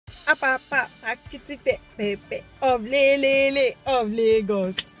Apapa Akitipe Pepe of Lele of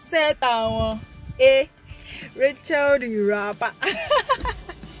Lagos. Set on Racheal the rapper.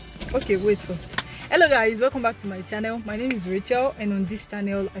 Okay, wait first. Hello guys, welcome back to my channel. My name is Racheal, and on this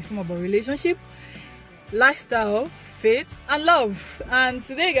channel I film about relationship, lifestyle, faith and love. And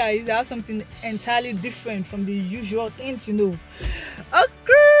today guys, I have something entirely different from the usual things, you know.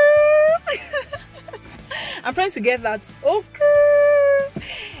 Okay. I'm trying to get that. Okay.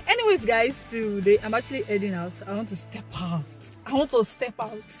 Anyways guys, today I'm actually heading out. I want to step out.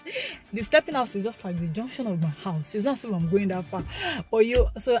 The stepping out is just like the junction of my house. It's not as if I'm going that far. But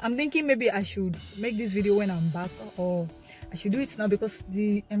so I'm thinking maybe I should make this video when I'm back, or I should do it now because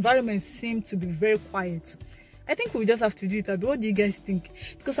the environment seems to be very quiet. I think we just have to do it. What do you guys think?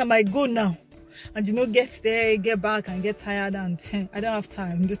 Because I might go now and get there, get back and get tired, and I don't have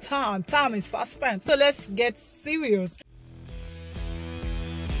time. The time is fast spent. So let's get serious.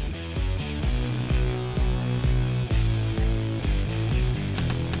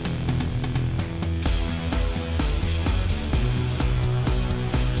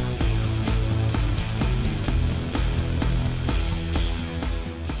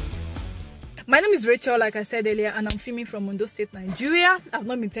 My name is Racheal, like I said earlier, and I'm filming from Ondo State, Nigeria. I've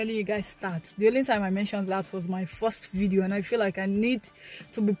not been telling you guys that. The only time I mentioned that was my first video, and I feel like I need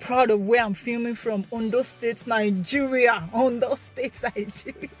to be proud of where I'm filming from. Ondo State, Nigeria. Ondo State,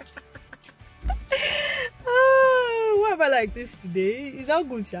 Nigeria. Why am I like this today? Is that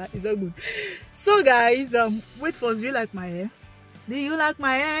good, yeah? Is that good? So guys, wait for, do you like my hair? Do you like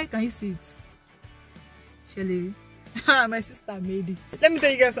my hair? Can you see it? Shelly? My sister made it. Let me tell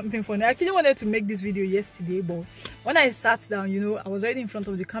you guys something funny. I actually wanted to make this video yesterday, but when I sat down, I was right in front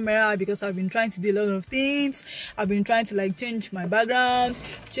of the camera because I've been trying to do a lot of things. I've been trying to like change my background,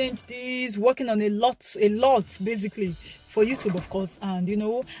 change this, working on a lot basically for YouTube, of course.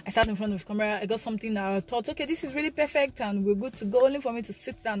 And I sat in front of the camera. I got something that I thought, okay, this is really perfect and we're good to go. Only for me to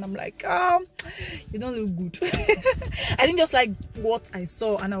sit down, I'm like, you don't look good. I didn't just like what I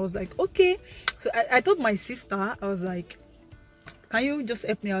saw, and I was like, okay. So I told my sister, I was like, can you just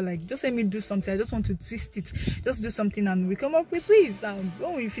help me out? Like, just let me do something. I just want to twist it. Just do something, and we come up with this. And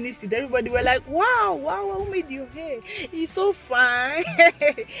when we finished it, everybody were like, wow, who made your hair? It's so fine.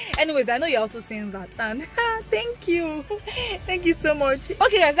 Anyways, I know you're also saying that, and thank you so much.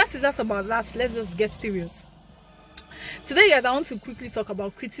 Okay guys, that's about that. Let's just get serious. Today guys, I want to quickly talk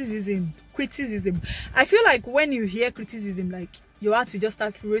about criticism. I feel like when you hear criticism, like you have to just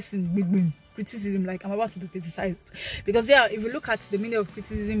start racing big criticism, like I'm about to be criticized. Because yeah, if you look at the meaning of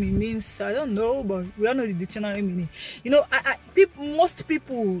criticism, it means, I don't know, but we all know the dictionary meaning. Most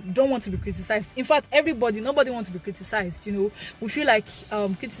people don't want to be criticized. In fact, nobody wants to be criticized. We feel like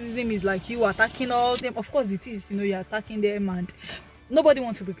criticism is like you attacking all them. Of course it is, you're attacking them, and nobody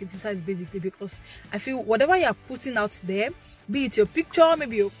wants to be criticized basically, because I feel whatever you're putting out there, be it your picture,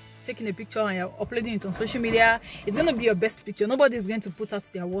 maybe you're taking a picture and you're uploading it on social media, it's going to be your best picture. Nobody is going to put out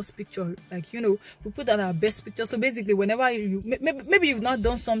their worst picture. Like, we put out our best picture. So basically, whenever maybe you've not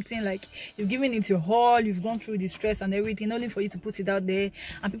done something, like you've given it your all, you've gone through the stress and everything, only for you to put it out there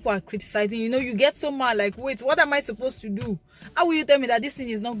and people are criticizing, you get so mad, like, wait, what am I supposed to do? How will you tell me that this thing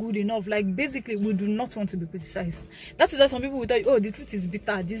is not good enough? Like, basically, we do not want to be criticized. That is why some people will tell you, oh, the truth is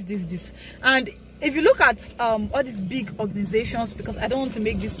bitter, this. And if you look at all these big organizations, because I don't want to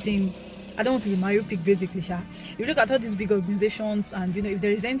make this thing, I don't want to be myopic basically, Sha. If you look at all these big organizations, and if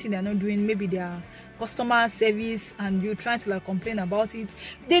there is anything they're not doing, maybe their customer service, and you're trying to like complain about it,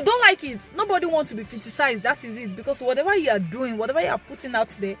 they don't like it. Nobody wants to be criticized. That is it. Because whatever you are doing, whatever you are putting out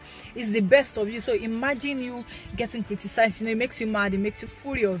there is the best of you. So imagine you getting criticized, it makes you mad, it makes you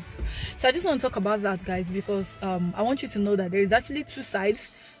furious. So I just want to talk about that, guys, because I want you to know that there is actually two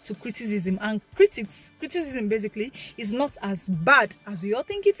sides to criticism, and criticism basically is not as bad as we all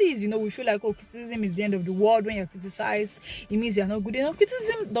think it is. We feel like, oh, criticism is the end of the world. When you're criticized, it means you're not good enough.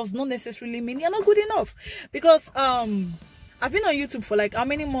 Criticism does not necessarily mean you're not good enough, because I've been on YouTube for like how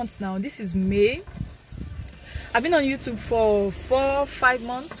many months now? This is May. I've been on YouTube for 5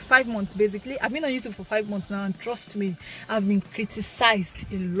 months basically. I've been on YouTube for 5 months now, and trust me, I've been criticized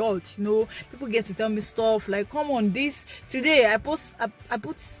a lot. People get to tell me stuff like, come on, this today I put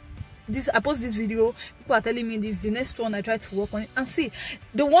I post this video, people are telling me this, the next one I try to work on it. And see,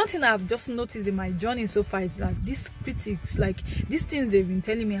 the one thing I've just noticed in my journey so far is that these critics, like these things they've been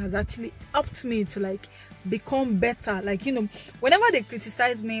telling me, has actually helped me to like become better. Like, you know, whenever they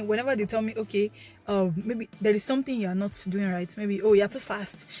criticize me, whenever they tell me, okay, maybe there is something you're not doing right, maybe, oh, you're too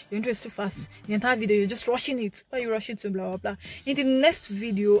fast, your intro is too fast, the entire video you're just rushing it, why are you rushing to blah blah blah. In the next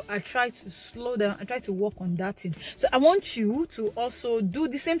video I try to slow down, I try to work on that thing. So I want you to also do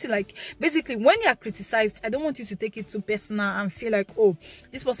the same thing. Like, basically, when you're criticized, I don't want you to take it too personal and feel like, oh,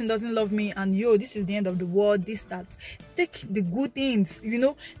 this person doesn't love me and yo, this is the end of the world, this, that. Take the good things, you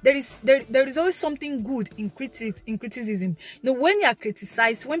know. There is always something good in criticism. You know, when you are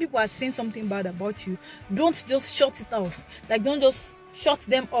criticized, when people are saying something bad about you, don't just shut it off. Like, don't just shut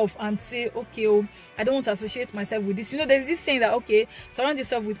them off and say, okay, oh, I don't want to associate myself with this. You know, there's this saying that, okay, surround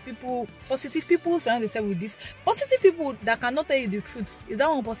yourself with people, positive people, surround yourself with this. Positive people that cannot tell you the truth. Is that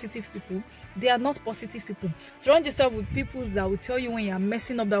one positive people? They are not positive people. Surround yourself with people that will tell you when you are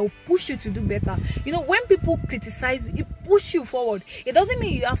messing up, that will push you to do better. You know, when people criticize you, it pushes you forward. It doesn't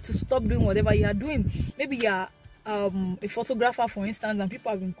mean you have to stop doing whatever you are doing. Maybe you are a photographer, for instance, and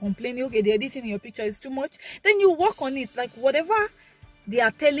people have been complaining, okay, the editing in your picture is too much. Then you work on it. Like, whatever they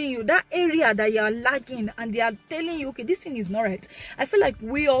are telling you, that area that you are lagging, and they are telling you, okay, this thing is not right. I feel like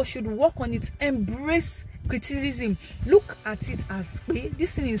we all should work on it. Embrace criticism. Look at it as, hey,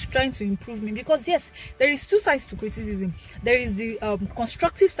 this thing is trying to improve me. Because yes, there is two sides to criticism. There is the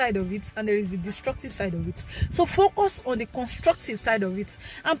constructive side of it, and there is the destructive side of it. So focus on the constructive side of it.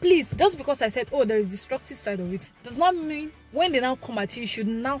 And please, just because I said, oh, there is destructive side of it, does not mean when they now come at you, you should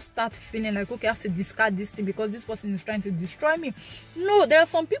now start feeling like, okay, I have to discard this thing because this person is trying to destroy me. No, there are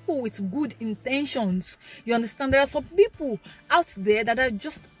some people with good intentions. You understand? There are some people out there that are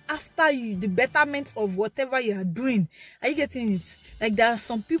just after you, the betterment of whatever you are doing. Are you getting it? Like, there are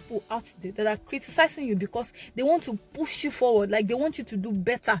some people out there that are criticizing you because they want to push you forward. Like, they want you to do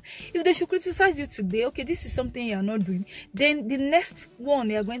better. If they should criticize you today, okay, this is something you are not doing, then the next one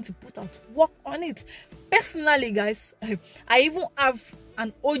they are going to put out, work on it. Personally, guys, I even have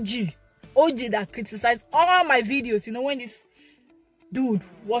an OG that criticized all my videos. You know, when this dude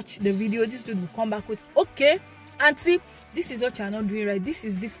watch the video, this dude will come back with, okay, auntie, this is what you're not doing right, this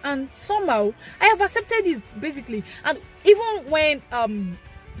is this, and somehow I have accepted it, basically. And even when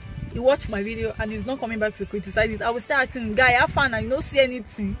he watched my video and he's not coming back to criticize it, I will start asking, guy, have fun and you don't see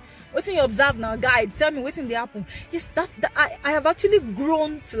anything. What you observe now, guy? Tell me what's in the happen. Yes, that I have actually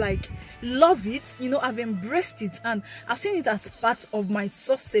grown to like love it. You know, I've embraced it and I've seen it as part of my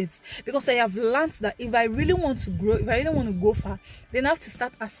success, because I have learned that if I really want to grow, if I really want to go far, then I have to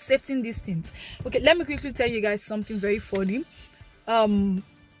start accepting these things. Okay, let me quickly tell you guys something very funny.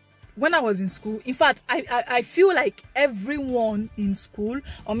 When I was in school, in fact, I feel like everyone in school,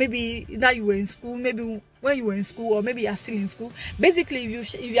 or maybe that you were in school, maybe when you were in school, or maybe you're still in school, basically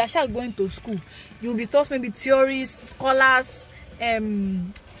if you are sure going to school, you'll be taught maybe theories, scholars,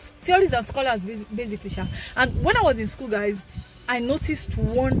 theories and scholars, basically. And when I was in school, guys, I noticed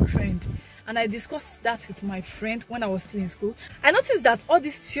one trend, and I discussed that with my friend when I was still in school. I noticed that all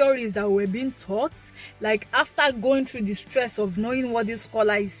these theories that were being taught, like after going through the stress of knowing what this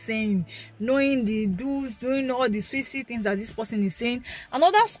scholar is saying, knowing the do's, doing all the sweet things that this person is saying,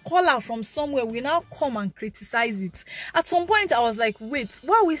 another scholar from somewhere will now come and criticize it. At some point, I was like, wait,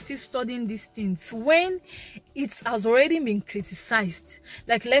 why are we still studying these things when it has already been criticized?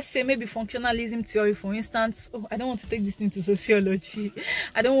 Like, let's say maybe functionalism theory, for instance. Oh, I don't want to take this into sociology.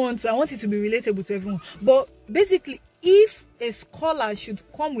 I want it to be relatable to everyone. But basically, if a scholar should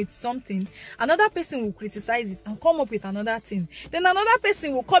come with something, another person will criticize it and come up with another thing. Then another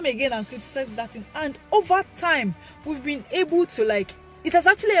person will come again and criticize that thing. And over time, we've been able to like, it has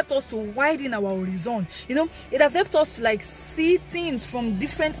actually helped us to widen our horizon. You know, it has helped us to like see things from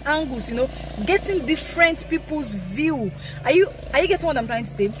different angles, you know, getting different people's view. Are you getting what I'm trying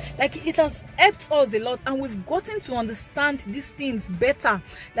to say? Like, it has helped us a lot, and we've gotten to understand these things better.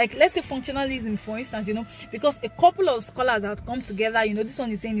 Like, let's say functionalism, for instance, you know, because a couple of scholars that come together, you know, this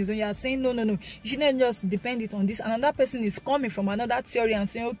one is saying, when you are saying no, you shouldn't just depend it on this. Another person is coming from another theory and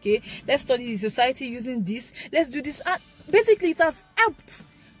saying, okay, let's study the society using this, let's do this. And basically, it has helped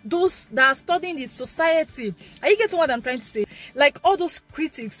those that are studying the society. Are you getting what I'm trying to say? Like, all those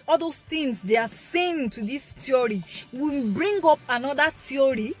critics, all those things they are saying to this theory will bring up another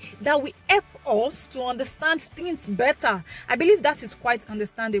theory that will help us to understand things better. I believe that is quite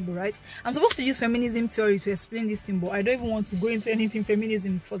understandable, right? I'm supposed to use feminism theory to explain this thing, but I don't even want to go into anything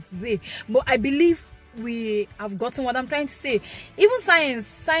feminism for today. But I believe we have gotten what I'm trying to say. Even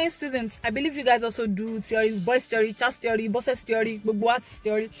science students, I believe you guys also do theories, boys theory, chas theory, bosses theory, boboats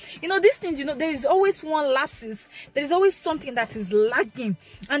theory. You know, these things, you know, there is always one lapses. There is always something that is lacking.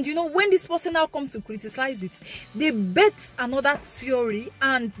 And you know, when this person now comes to criticize it, they bet another theory,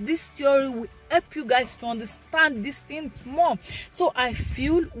 and this theory will help you guys to understand these things more. So I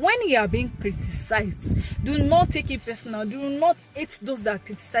feel when you are being criticized, do not take it personal. Do not hate those that are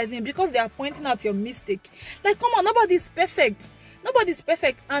criticizing, because they are pointing out your mistake. Like, come on, nobody's perfect. Nobody's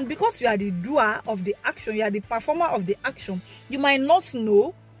perfect. And because you are the doer of the action, you are the performer of the action, you might not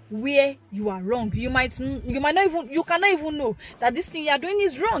know where you are wrong. You cannot even know that this thing you are doing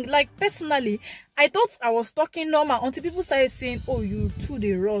is wrong. Like, personally, I thought I was talking normal until people started saying, oh, you too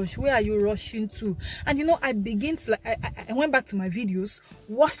they rush, where are you rushing to? And you know, I began to, like, I went back to my videos,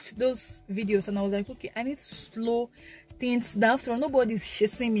 watched those videos, and I was like, okay, I need to slow things down. After all, nobody's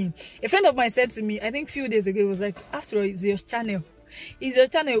chasing me. A friend of mine said to me, I think a few days ago, it was like, after all, it's your channel. It's your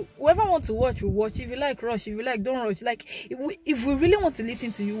channel. Whoever wants to watch will watch. If you like, rush. If you like, don't rush. Like, if we really want to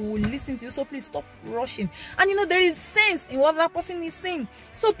listen to you, we will listen to you. So please stop rushing. And you know, there is sense in what that person is saying.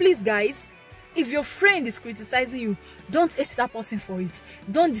 So please, guys, if your friend is criticizing you, don't hate that person for it.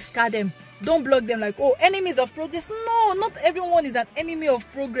 Don't discard them. Don't block them like, oh, enemies of progress. No, not everyone is an enemy of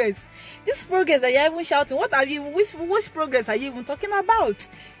progress. This progress that you're even shouting, what are you, which progress are you even talking about?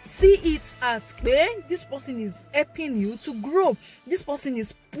 See it as, this person is helping you to grow. This person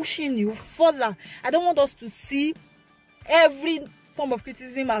is pushing you further. I don't want us to see every form of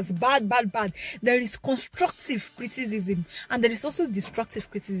criticism as bad. There is constructive criticism, and there is also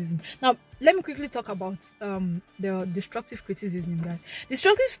destructive criticism. Now, let me quickly talk about the destructive criticism, guys.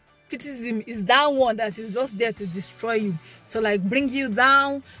 Destructive criticism is that one that is just there to destroy you, so like bring you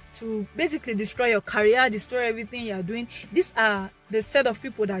down, to basically destroy your career, destroy everything you are doing. These are the set of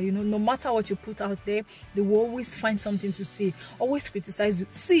people that, you know, no matter what you put out there, they will always find something to say, always criticize you.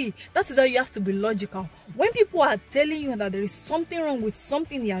 See, that is why you have to be logical. When people are telling you that there is something wrong with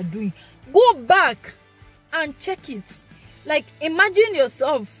something you are doing, go back and check it. Like, imagine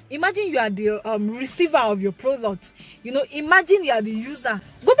yourself, imagine you are the receiver of your product, you know, imagine you are the user.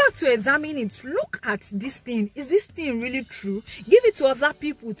 Go back to examine it. Look at this thing. Is this thing really true? Give it to other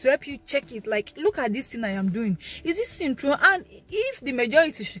people to help you check it. Like, look at this thing I am doing. Is this thing true? And if the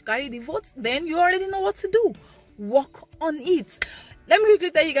majority should carry the vote, then you already know what to do. Work on it. Let me quickly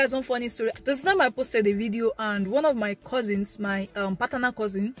tell you guys one funny story. This time I posted a video, and one of my cousins, my paternal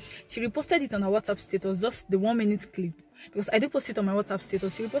cousin, she reposted it on her WhatsApp status, just the 1 minute clip. Because I did post it on my WhatsApp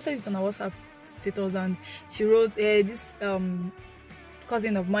status. She reposted it on her WhatsApp status, and she wrote, this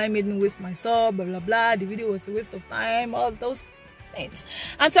cousin of mine made me waste my soul, blah blah blah. The video was a waste of time, all those things.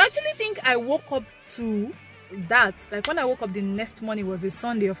 And to actually think I woke up to that, like when I woke up the next morning, was a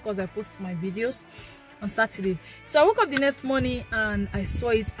Sunday, of course I post my videos on Saturday. So I woke up the next morning and I saw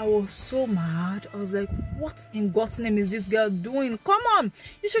it. I was so mad. I was like, what in God's name is this girl doing? Come on,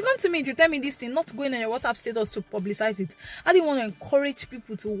 you should come to me to tell me this thing, not going on your WhatsApp status to publicize it. I didn't want to encourage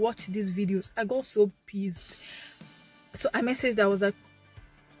people to watch these videos. I got so pissed. So I messaged her. I was like,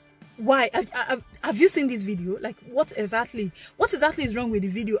 why have you seen this video? Like, what exactly is wrong with the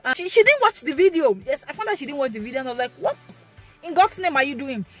video? And she didn't watch the video. Yes, I found out she didn't watch the video, and I was like, what in God's name are you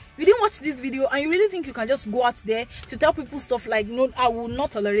doing? You didn't watch this video, and you really think you can just go out there to tell people stuff like, no, I will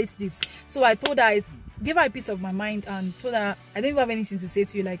not tolerate this? So I told her, I gave her a piece of my mind, and told her I don't have anything to say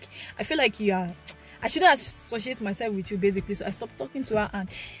to you. Like, I feel like I shouldn't associate myself with you, basically. So I stopped talking to her. And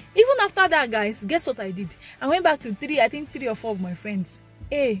even after that, guys, guess what I did? I went back to 3 or 4 of my friends.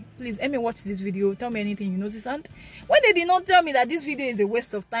 Hey, please let me watch this video, tell me anything you notice. And when they did not tell me that this video is a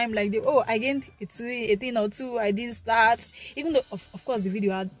waste of time, like, I gained a thing or two, I did start, even though of course the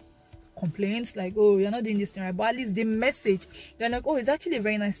video had complaints like, oh, you're not doing this thing right, but at least the message, they're like, oh, it's actually a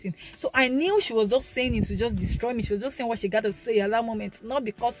very nice thing. So I knew she was just saying it to just destroy me. She was just saying what she got to say at that moment, not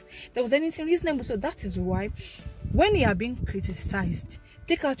because there was anything reasonable. So that is why when you are being criticized,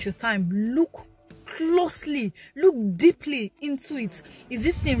 take out your time, look closely, look deeply into it. Is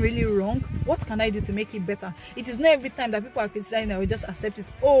this thing really wrong? What can I do to make it better? It is not every time that people are criticizing that we just accept it.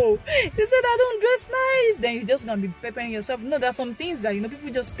 Oh, they said I don't dress nice, then you're just gonna be peppering yourself. No, there's some things that, you know, people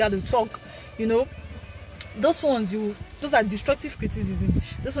just gotta talk, you know. Those ones, those are destructive criticism.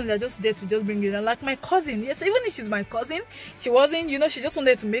 Those ones are just there to just bring you down. Like my cousin, yes, even if she's my cousin, she wasn't, you know, she just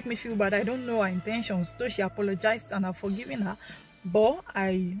wanted to make me feel bad. I don't know her intentions, though she apologized and I've forgiven her. But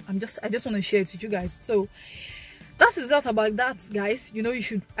I just want to share it with you guys. So that is that about that, guys. You know, you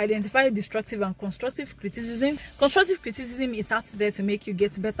should identify destructive and constructive criticism. Constructive criticism is out there to make you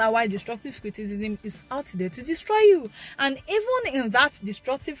get better, while destructive criticism is out there to destroy you. And even in that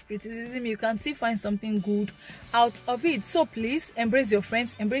destructive criticism, you can still find something good out of it. So please embrace your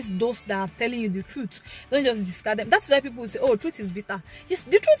friends, embrace those that are telling you the truth. Don't just discard them. That's why people say, oh, truth is bitter. Yes,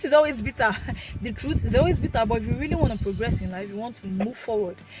 the truth is always bitter. The truth is always bitter. But if you really want to progress in life, you want to move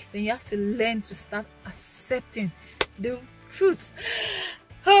forward, then you have to learn to start accepting the truth.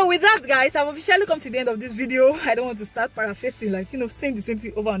 Oh, with that, guys, I've officially come to the end of this video. I don't want to start paraphrasing, like, you know, saying the same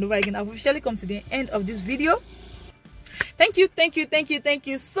thing over and over again. I've officially come to the end of this video. Thank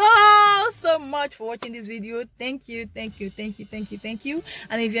you so much for watching this video. Thank you. And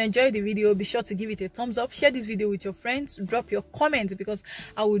if you enjoyed the video, be sure to give it a thumbs up, share this video with your friends, drop your comments, because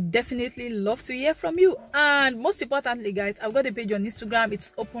I would definitely love to hear from you. And most importantly, guys, I've got a page on Instagram.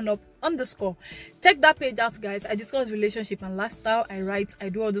 It's open_up_. Check that page out, guys. I discuss relationship and lifestyle. I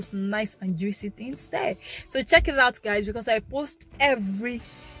do all those nice and juicy things there. So check it out, guys, because I post every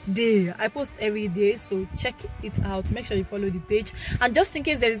day. So check it out. Make sure you follow the page. And just in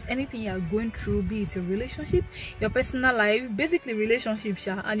case there is anything you are going through, be it your relationship, your personal life, basically relationships,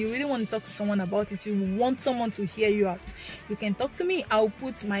 and you really want to talk to someone about it, you want someone to hear you out, you can talk to me. I'll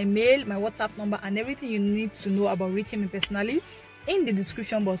put my mail, my WhatsApp number, and everything you need to know about reaching me personally in the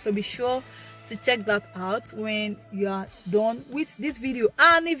description box. So be sure to check that out when you are done with this video.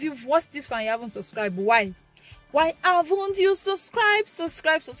 And if you've watched this and you haven't subscribed, why haven't you subscribed?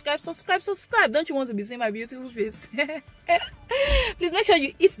 Subscribe. Don't you want to be seeing my beautiful face? Please make sure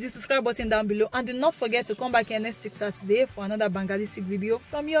you hit the subscribe button down below, and do not forget to come back here next week Saturday for another Bangalistic video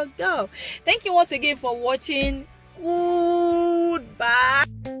from your girl. Thank you once again for watching. Goodbye.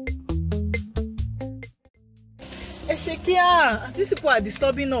 Shekia, these people are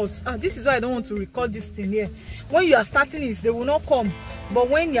disturbing us. This is why I don't want to record this thing here. When you are starting it, they will not come. But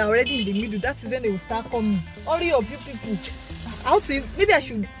when you are already in the middle, that is when they will start coming. Hurry up, you people. How to? Maybe I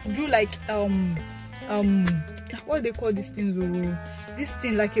should do like what do they call this thing? This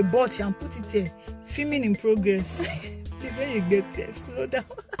thing like a bot and put it here. Filming in progress. Please, when you get here, slow down.